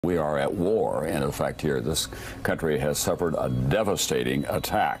We are at war, and in fact here, this country has suffered a devastating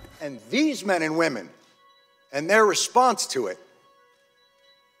attack. And these men and women, and their response to it,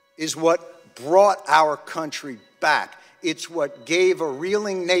 is what brought our country back. It's what gave a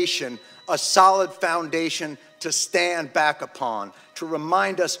reeling nation a solid foundation to stand back upon, to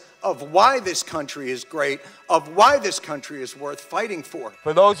remind us of why this country is great, of why this country is worth fighting for.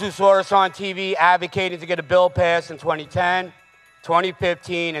 For those who saw us on TV advocating to get a bill passed in 2010,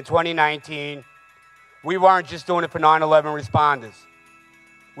 2015, and 2019, we weren't just doing it for 9/11 responders.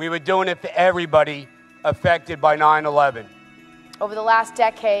 We were doing it for everybody affected by 9/11. Over the last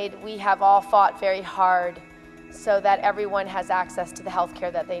decade, we have all fought very hard so that everyone has access to the health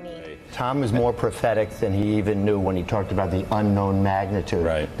care that they need. Tom is more prophetic than he even knew when he talked about the unknown magnitude.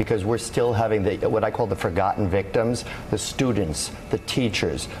 Right. Because we're still having what I call the forgotten victims, the students, the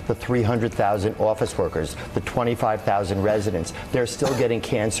teachers, the 300,000 office workers, the 25,000 residents. They're still getting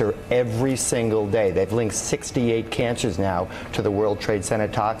cancer every single day. They've linked 68 cancers now to the World Trade Center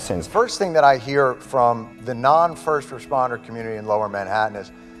toxins. First thing that I hear from the non-first responder community in Lower Manhattan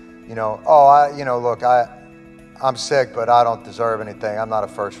is, look, I'm sick, but I don't deserve anything. I'm not a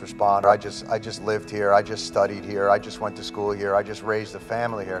first responder. I just lived here. I just studied here. I just went to school here. I just raised a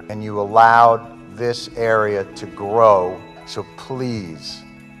family here. And you allowed this area to grow. So please,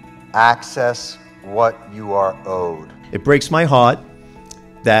 access what you are owed. It breaks my heart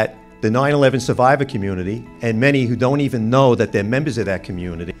that the 9/11 survivor community, and many who don't even know that they're members of that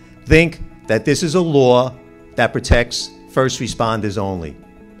community, think that this is a law that protects first responders only.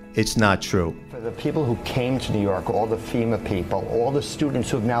 It's not true. For the people who came to New York, all the FEMA people, all the students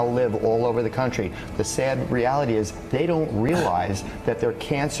who now live all over the country, the sad reality is they don't realize that their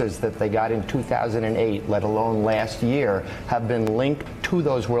cancers that they got in 2008, let alone last year, have been linked to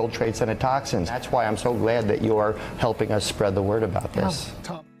those World Trade Center toxins. That's why I'm so glad that you are helping us spread the word about this.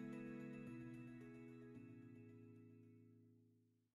 Tom.